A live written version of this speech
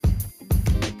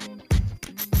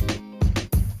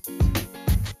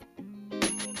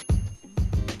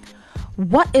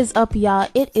What is up, y'all?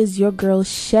 It is your girl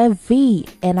Chevy,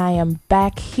 and I am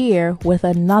back here with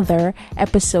another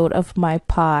episode of my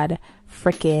pod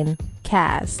freaking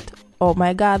cast. Oh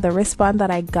my god, the response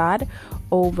that I got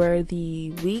over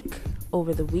the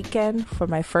weekend for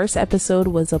my first episode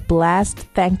was a blast.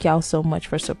 Thank y'all so much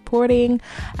for supporting.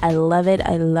 I love it.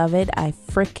 I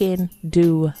freaking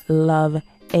do love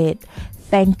it.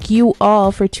 Thank you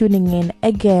all for tuning in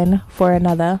again for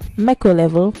another Meko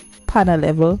level, Pana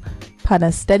level,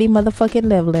 Pana steady motherfucking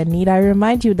level. And need I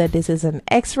remind you that this is an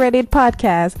X-rated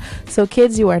podcast, so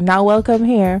kids, you are not welcome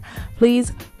here.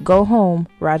 Please go home.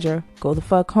 Roger, go the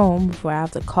fuck home before I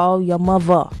have to call your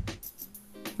mother.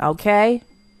 Okay?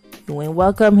 You ain't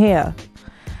welcome here.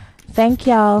 Thank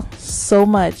y'all so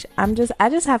much. I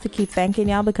just have to keep thanking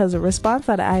y'all because the response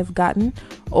that I've gotten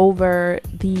over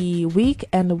the week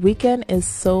and the weekend is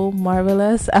so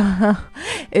marvelous.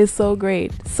 It's so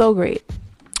great.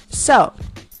 So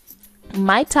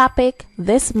my topic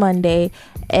this Monday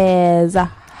is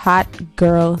Hot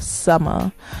Girl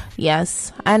Summer.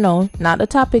 Yes, I know, not the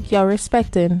topic you're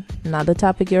expecting,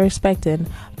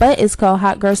 but it's called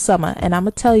Hot Girl Summer, and I'm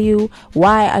gonna tell you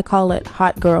why I call it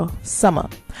Hot Girl Summer.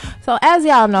 So as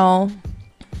y'all know,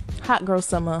 Hot Girl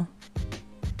Summer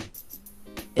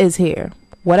is here,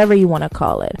 whatever you want to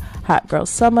call it. Hot Girl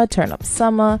Summer, turn up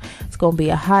summer. It's gonna be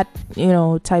a hot,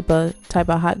 type of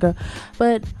hot girl.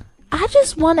 But I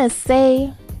just want to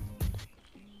say,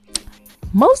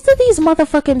 most of these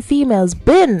motherfucking females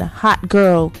been hot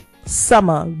girl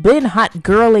summer, been hot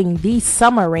girling the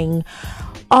summering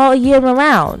all year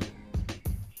around.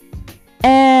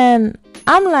 And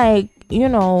I'm like,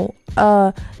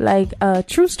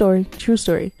 true story.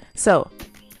 So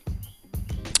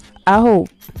I hope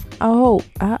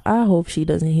she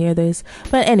doesn't hear this.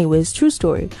 But anyways, true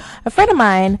story. A friend of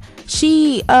mine,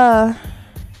 she's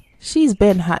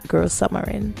been hot girl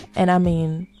summering, and I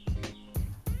mean,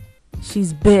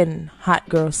 she's been hot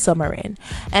girl summering.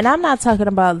 And I'm not talking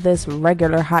about this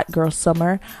regular hot girl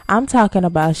summer. I'm talking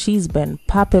about she's been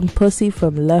popping pussy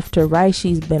from left to right.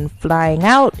 She's been flying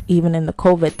out, even in the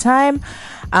COVID time.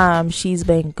 She's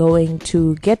been going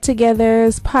to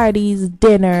get-togethers, parties,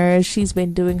 dinners. She's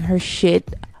been doing her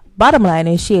shit. Bottom line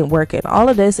is she ain't working. All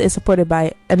of this is supported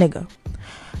by a nigga.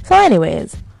 So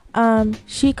anyways,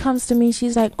 she comes to me.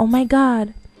 She's like, "Oh my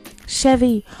god,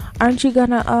 Chevy, aren't you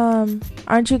gonna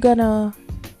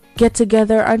get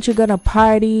together? Aren't you gonna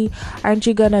party? Aren't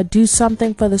you gonna do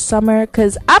something for the summer?"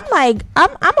 Cause I'm like,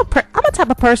 I'm a type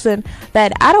of person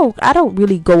that I don't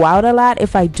really go out a lot.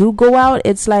 If I do go out,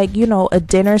 it's like, a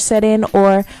dinner setting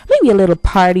or maybe a little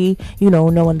party,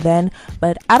 now and then.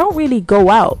 But I don't really go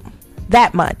out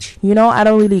that much. I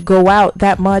don't really go out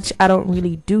that much. I don't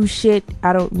really do shit.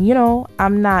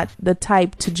 I'm not the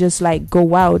type to just like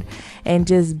go out and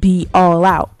just be all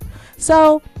out.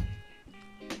 So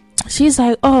she's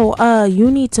like, "Oh,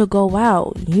 you need to go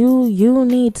out. You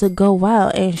need to go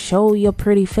out and show your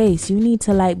pretty face. You need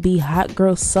to like be hot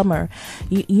girl summer.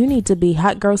 You need to be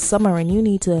hot girl summer, and you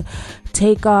need to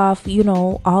take off,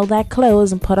 all that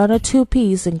clothes and put on a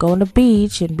two-piece and go on the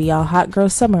beach and be all hot girl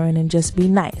summer and just be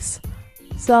nice."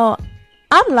 So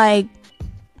I'm like,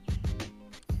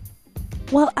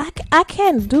 well, I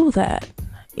can't do that.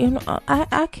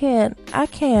 I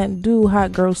can't do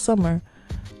hot girl summer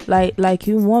like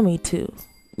you want me to.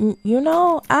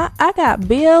 I got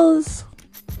bills.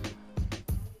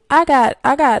 I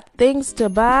got things to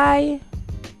buy.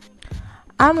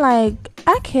 I'm like,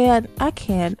 I can't.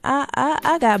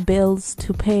 I got bills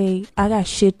to pay. I got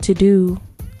shit to do.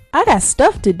 I got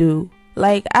stuff to do.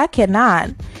 Like, I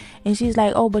cannot. And she's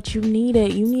like, "Oh, but you need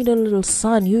it. You need a little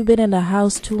sun. You've been in the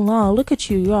house too long. Look at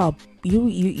you. You're all,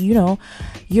 you're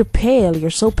pale.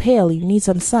 You're so pale. You need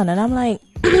some sun." And I'm like,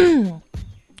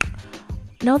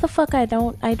 "No, the fuck I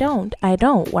don't.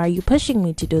 Why are you pushing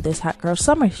me to do this hot girl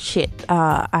summer shit?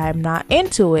 I'm not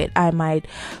into it. I might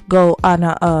go on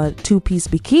a two-piece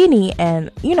bikini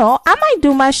and, I might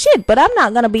do my shit, but I'm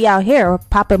not going to be out here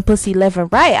popping pussy left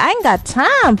and right. I ain't got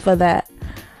time for that.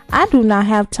 I do not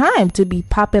have time to be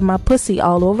popping my pussy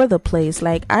all over the place.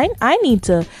 Like, I need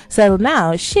to settle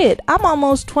down. Shit, I'm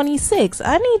almost 26.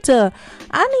 I need to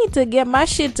get my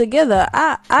shit together.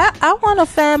 I want a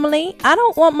family. I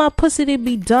don't want my pussy to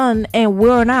be done and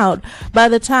worn out by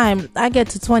the time I get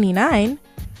to 29.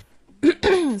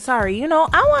 Sorry,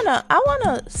 I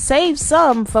wanna save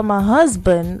some for my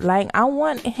husband. Like, I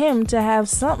want him to have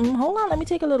something. Hold on, let me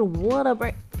take a little water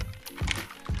break.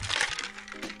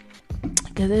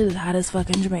 Because it is hot as fuck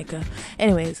in Jamaica.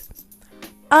 Anyways,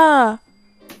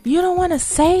 you don't want to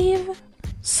save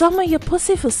some of your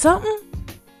pussy for something?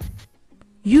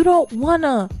 You don't want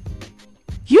to,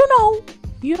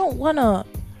 You don't want to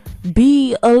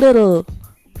be a little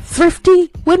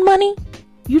thrifty with money.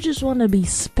 You just want to be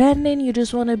spending. You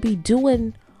just want to be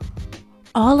doing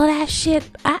all of that shit.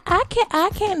 I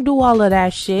can't do all of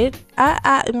that shit.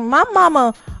 My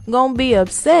mama gonna be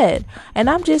upset. And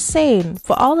I'm just saying,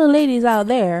 for all the ladies out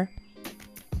there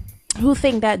who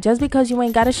think that just because you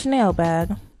ain't got a Chanel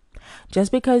bag,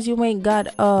 just because you ain't got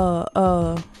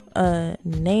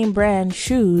name brand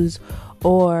shoes,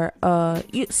 or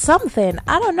something,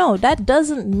 I don't know, that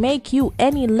doesn't make you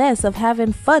any less of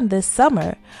having fun this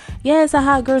summer. Yeah, it's a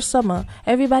hot girl summer.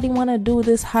 Everybody want to do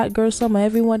this hot girl summer.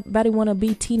 Everybody want to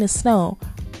be Tina Snow.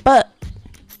 But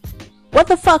what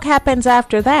the fuck happens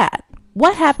after that?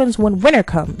 What happens when winter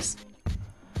comes?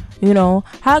 You know,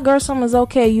 hot girl summer is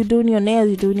okay. You doing your nails,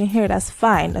 you doing your hair, that's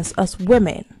fine. That's us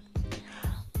women.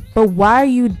 But why are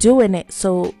you doing it?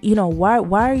 So, you know, why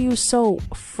are you so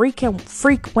frequent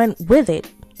with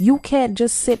it? You can't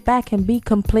just sit back and be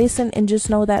complacent and just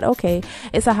know that, okay,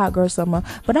 it's a hot girl summer,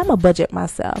 but I'm going to budget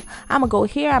myself. I'm going to go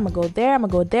here, I'm going to go there, I'm going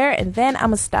to go there, and then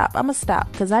I'm going to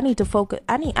stop because I need to focus.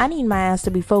 I need my ass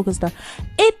to be focused on.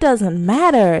 It doesn't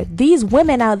matter. These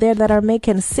women out there that are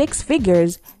making six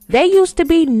figures, they used to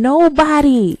be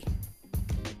nobody.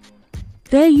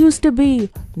 There used to be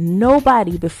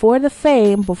nobody before the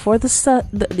fame, before the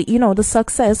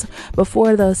success,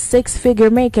 before the six-figure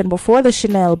making, before the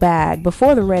Chanel bag,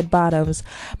 before the red bottoms,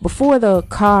 before the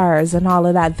cars and all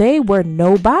of that. They were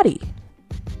nobody.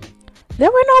 They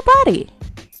were nobody.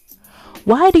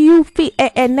 Why do you feel?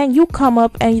 And then you come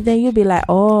up and then you be like,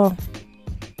 oh,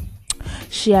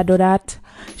 she do that,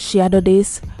 she do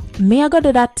this, me I go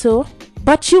do that too.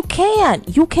 But you cannot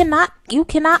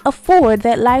afford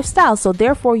that lifestyle. So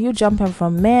therefore you jumping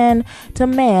from man to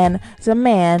man to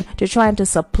man to trying to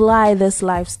supply this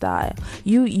lifestyle.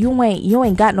 You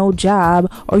ain't got no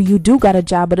job, or you do got a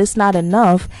job, but it's not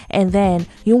enough. And then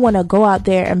you want to go out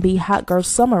there and be hot girl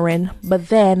summering. But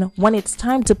then when it's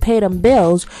time to pay them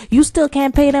bills, you still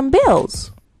can't pay them bills.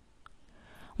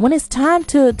 When it's time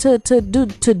to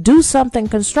do something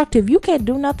constructive, you can't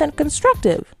do nothing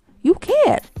constructive. You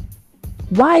can't.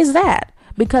 Why is that?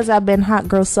 Because I've been hot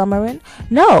girl summering?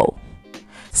 No.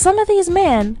 Some of these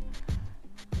men,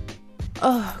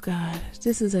 oh God,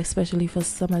 this is especially for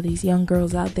some of these young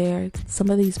girls out there. Some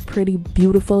of these pretty,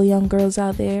 beautiful young girls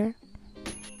out there.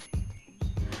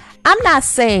 I'm not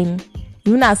saying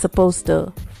you're not supposed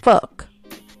to fuck.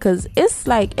 Because it's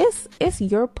like, it's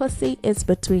your pussy. It's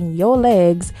between your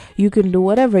legs. You can do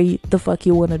whatever the fuck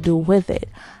you want to do with it.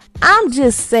 I'm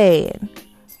just saying,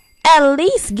 at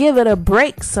least give it a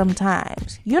break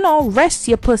sometimes. You know, rest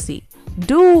your pussy.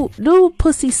 Do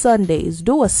pussy Sundays.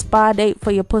 Do a spa date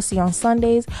for your pussy on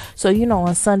Sundays. So, you know,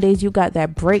 on Sundays you got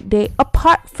that break day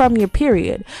apart from your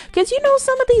period. Because, you know,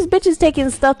 some of these bitches taking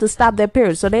stuff to stop their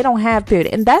period, so they don't have period.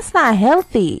 And that's not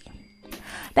healthy.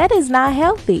 That is not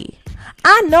healthy.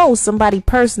 I know somebody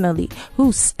personally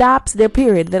who stops their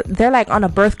period. They're like on a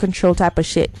birth control type of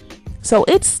shit. So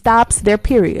it stops their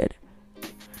period.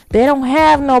 They don't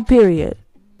have no period.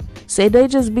 So they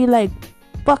just be like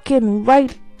fucking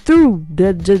right through.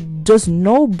 Just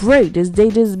no break. They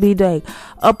just be like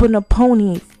up in a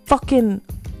pony fucking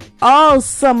all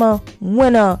summer,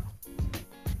 winter,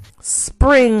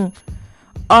 spring,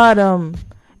 autumn.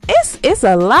 It's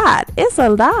a lot. It's a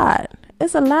lot.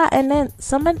 It's a lot. And then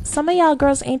some of y'all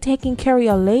girls ain't taking care of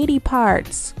your lady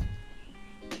parts.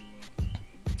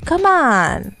 Come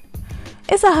on.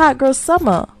 It's a hot girl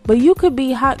summer, but you could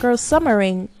be hot girl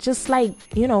summering just like,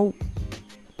 you know,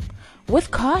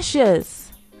 with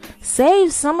cautious.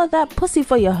 Save some of that pussy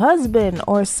for your husband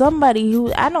or somebody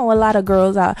who, I know a lot of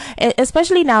girls out,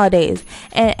 especially nowadays.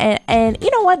 And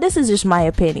you know what? This is just my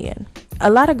opinion. A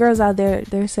lot of girls out there,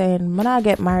 they're saying, when I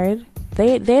get married,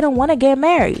 they don't want to get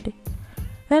married.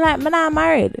 They're like, when I'm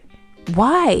married.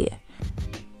 Why?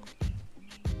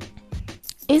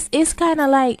 It's kind of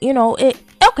like, you know,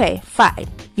 okay, fine.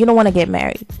 You don't want to get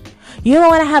married. You don't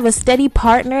want to have a steady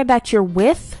partner that you're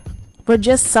with for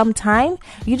just some time.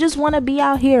 You just want to be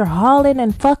out here hauling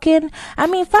and fucking. I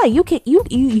mean, fine. You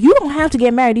don't have to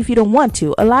get married if you don't want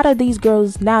to. A lot of these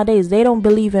girls nowadays, they don't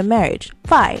believe in marriage.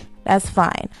 Fine. That's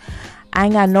fine. I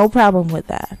ain't got no problem with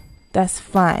that. That's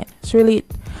fine. It's really,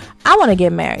 I want to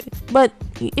get married. But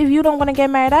if you don't want to get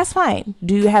married, that's fine.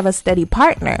 Do you have a steady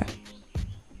partner?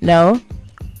 No.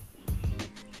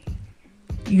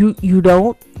 You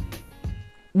don't?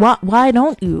 Why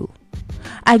don't you?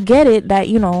 I get it that,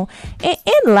 you know,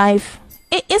 in life,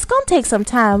 it's gonna take some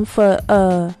time for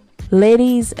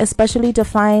ladies especially to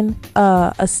find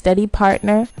a steady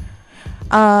partner.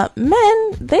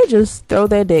 Men, they just throw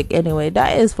their dick anyway.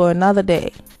 That is for another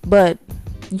day. But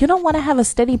you don't want to have a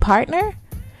steady partner?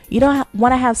 You don't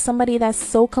want to have somebody that's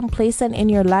so complacent in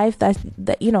your life that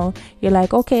you're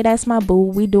like, okay, that's my boo,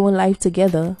 we doing life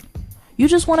together. You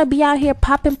just want to be out here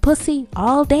popping pussy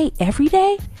all day, every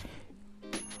day?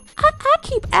 I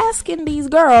keep asking these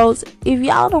girls if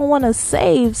y'all don't want to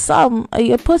save some of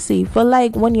your pussy for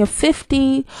like when you're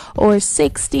 50 or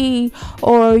 60,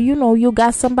 or you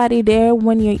got somebody there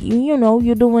when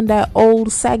you're doing that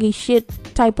old saggy shit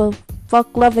type of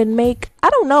fuck, love, and make. I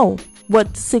don't know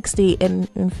what 60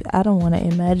 and I don't want to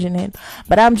imagine it,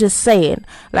 but I'm just saying,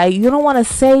 like, you don't want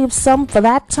to save some for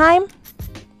that time.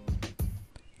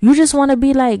 You just want to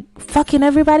be like fucking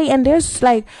everybody. And there's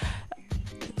like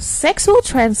sexual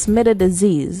transmitted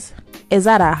disease is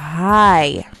at a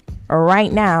high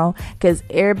right now because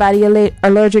everybody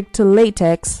allergic to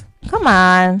latex. Come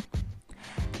on,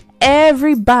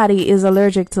 everybody is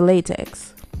allergic to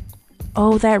latex.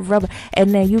 Oh, that rubber.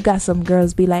 And then you got some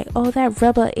girls be like, oh, that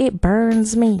rubber, it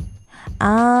burns me.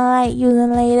 I don't like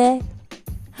using latex.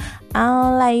 I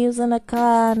don't like using a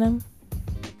condom.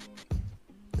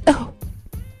 Oh,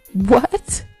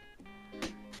 what?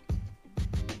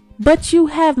 But you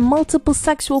have multiple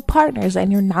sexual partners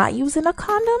and you're not using a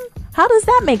condom? How does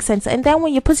that make sense? And then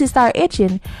when your pussy start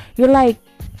itching, you're like,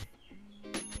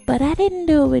 but I didn't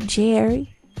do it with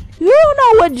Jerry. You don't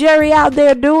know what Jerry out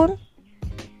there doing.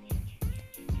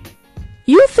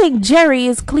 You think Jerry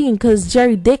is clean because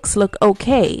Jerry dicks look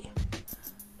okay.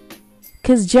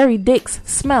 Because Jerry dicks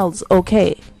smells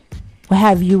okay. Well,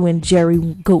 have you and Jerry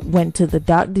went to the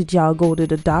doctor? Did y'all go to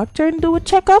the doctor and do a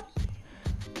checkup?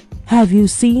 Have you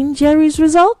seen Jerry's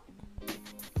result?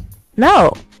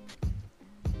 No.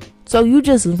 So you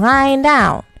just lying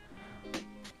down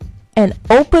and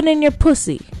opening your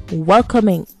pussy,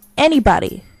 welcoming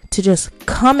anybody to just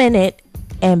come in it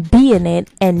and be in it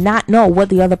and not know what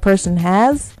the other person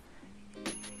has?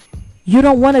 You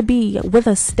don't want to be with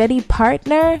a steady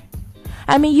partner?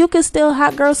 I mean, you can still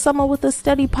hot girl summer with a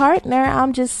steady partner.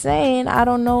 I'm just saying, I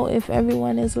don't know if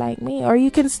everyone is like me. Or you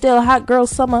can still hot girl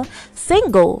summer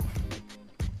single.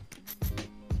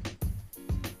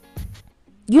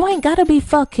 You ain't gotta be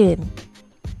fucking.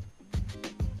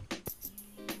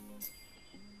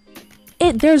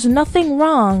 There's nothing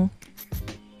wrong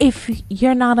if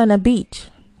you're not on a beach.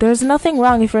 There's nothing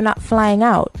wrong if you're not flying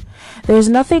out. There's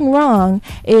nothing wrong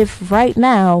if right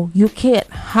now you can't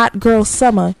hot girl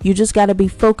summer. You just gotta be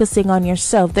focusing on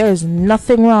yourself. There's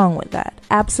nothing wrong with that.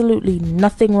 Absolutely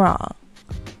nothing wrong.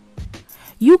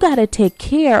 You gotta take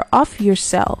care of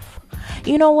yourself.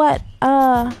 You know what?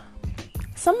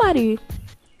 Somebody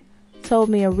told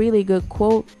me a really good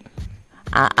quote.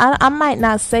 I might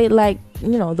not say like,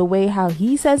 the way how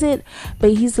he says it,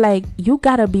 but he's like, you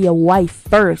gotta be a wife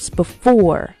first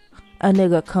before a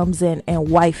nigga comes in and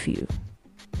wife you.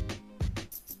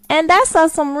 And that's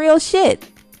some real shit.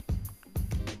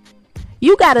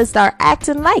 You gotta start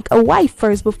acting like a wife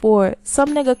first before some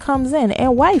nigga comes in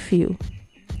and wife you.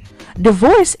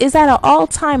 Divorce is at an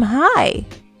all-time high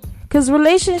because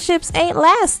relationships ain't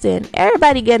lasting.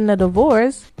 Everybody getting a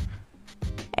divorce.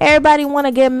 Everybody want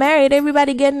to get married.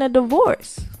 Everybody getting a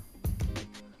divorce.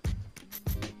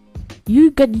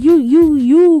 You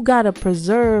gotta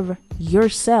preserve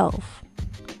yourself.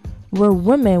 We're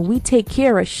women. We take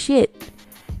care of shit,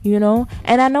 And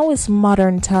I know it's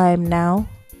modern time now.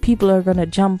 People are gonna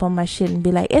jump on my shit and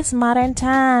be like, it's modern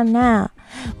time now.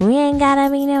 We ain't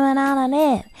gotta be doing all of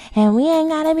that. And we ain't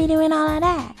gotta be doing all of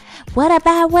that. What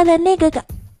about when a nigga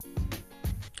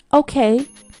Okay.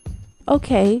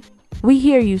 We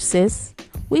hear you, sis.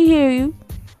 We hear you.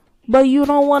 But you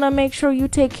don't want to make sure you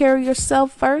take care of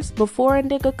yourself first before a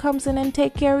nigga comes in and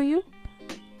take care of you?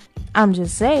 I'm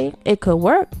just saying, it could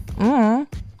work.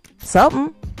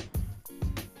 Something.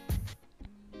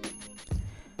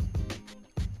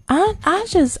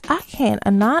 I can't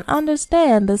not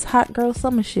understand this hot girl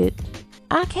summer shit.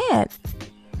 I can't.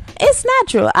 It's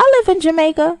natural. I live in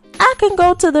Jamaica. I can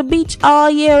go to the beach all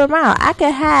year round. I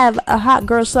can have a hot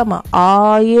girl summer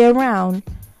all year round.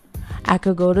 I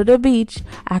could go to the beach.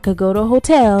 I could go to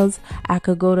hotels. I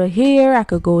could go to here. I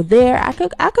could go there. I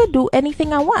could do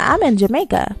anything I want. I'm in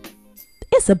Jamaica.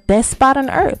 It's the best spot on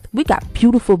earth. We got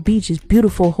beautiful beaches,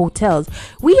 beautiful hotels.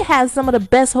 We have some of the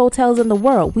best hotels in the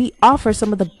world. We offer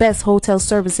some of the best hotel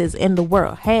services in the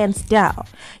world, hands down.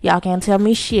 Y'all can't tell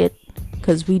me shit,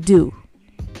 because we do.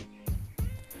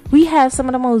 We have some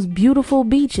of the most beautiful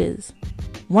beaches,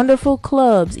 wonderful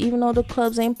clubs, even though the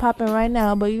clubs ain't popping right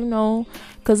now, but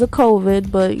because of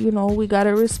COVID, but we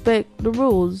gotta respect the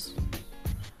rules.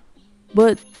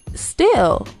 But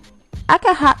still, I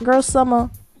can hot girl summer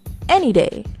any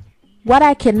day. What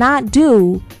I cannot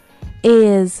do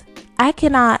is I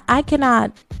cannot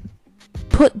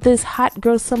put this hot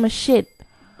girl summer shit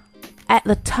at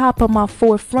the top of my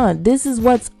forefront. This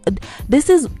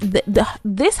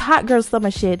hot girl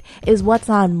summer shit is what's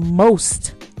on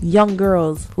most young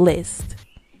girls' list,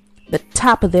 the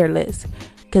top of their list,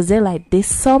 because they're like, this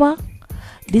summer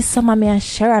me and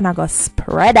Sharon are gonna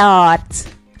spread out.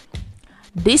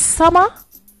 This summer,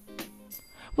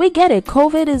 we get it,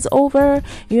 COVID is over,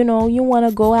 you know, you want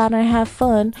to go out and have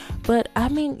fun, but I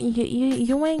mean,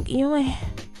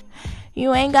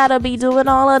 you ain't gotta be doing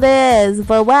all of this.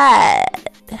 But what?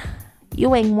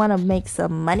 You ain't wanna make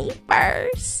some money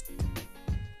first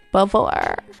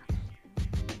before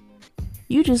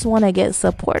you just wanna get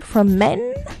support from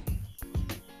men?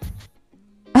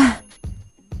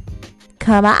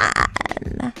 Come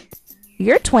on.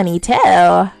 You're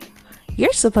 22.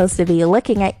 You're supposed to be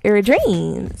looking at your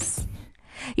dreams.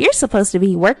 You're supposed to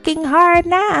be working hard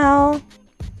now.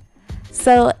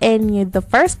 So in the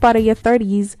first part of your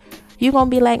 30s, you're going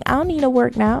to be like, I don't need to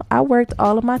work now. I worked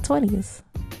all of my 20s.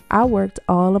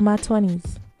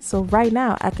 So right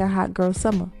now, I can hot girl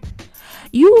summer.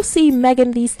 You will see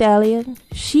Megan Thee Stallion.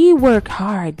 She worked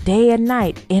hard day and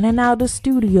night, in and out of the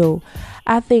studio.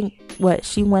 I think,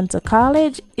 she went to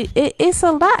college? It's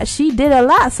a lot. She did a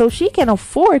lot. So she can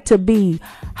afford to be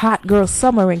hot girl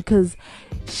summering because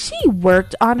she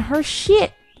worked on her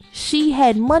shit. She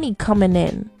had money coming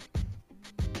in.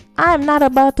 I'm not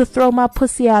about to throw my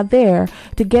pussy out there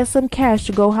to get some cash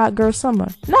to go hot girl summer.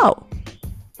 No,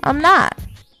 I'm not.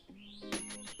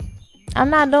 I'm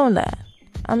not doing that.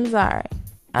 I'm sorry.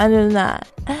 I do not.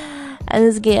 I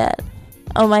just can't.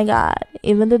 Oh my God.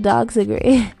 Even the dogs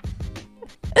agree.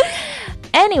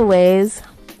 Anyways,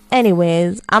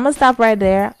 I'm gonna stop right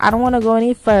there. I don't want to go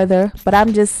any further, but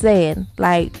I'm just saying,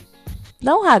 like,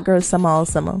 don't hot girl summer all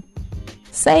summer.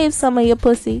 Save some of your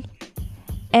pussy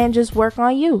and just work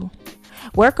on you.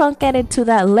 Work on getting to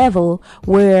that level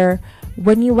where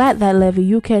when you at that level,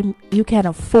 you can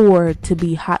afford to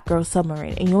be hot girl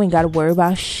summering and you ain't got to worry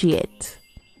about shit.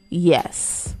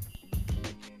 Yes.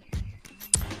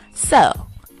 So,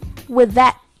 with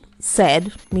that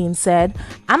being said,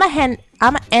 I'm gonna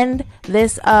end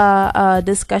this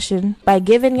discussion by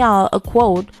giving y'all a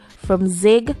quote from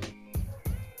Zig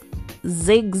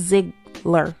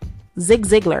Ziglar.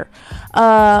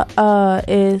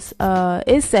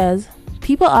 It says,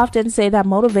 people often say that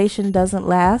motivation doesn't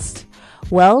last.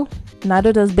 Well,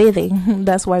 neither does bathing.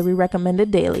 That's why we recommend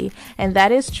it daily. And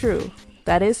that is true.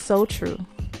 That is so true.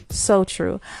 So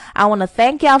true. I want to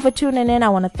thank y'all for tuning in. I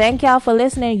want to thank y'all for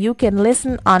listening. You can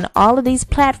listen on all of these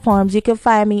platforms. You can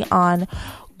find me on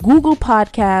Google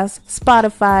Podcasts,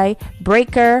 Spotify,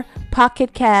 Breaker,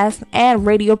 Pocket Cast, and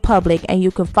Radio Public. And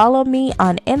you can follow me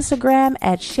on Instagram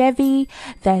at Chevy,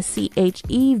 that's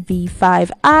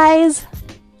CHEV5 _,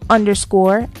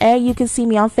 and you can see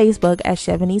me on Facebook at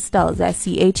Chevony Stulls, that's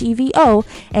CHEVO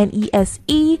and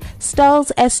ESE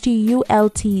Stulls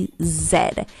STULTZ.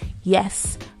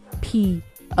 Yes,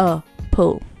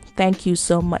 P-A-P. Thank you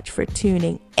so much for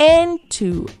tuning in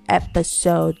to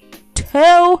episode 2.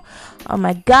 Oh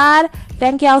my God,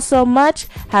 thank y'all so much.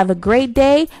 Have a great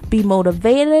day. Be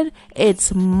motivated.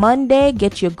 It's Monday.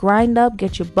 Get your grind up,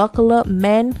 get your buckle up.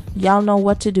 Men, y'all know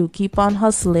what to do. Keep on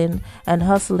hustling and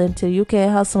hustling till you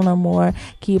can't hustle no more.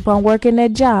 Keep on working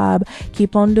that job.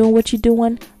 Keep on doing what you're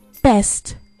doing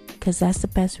best, because that's the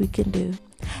best we can do.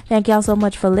 Thank y'all so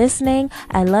much for listening.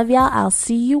 I love y'all. I'll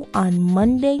see you on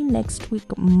Monday next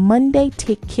week. Monday,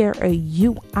 take care of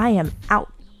you. I am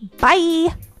out.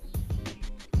 Bye.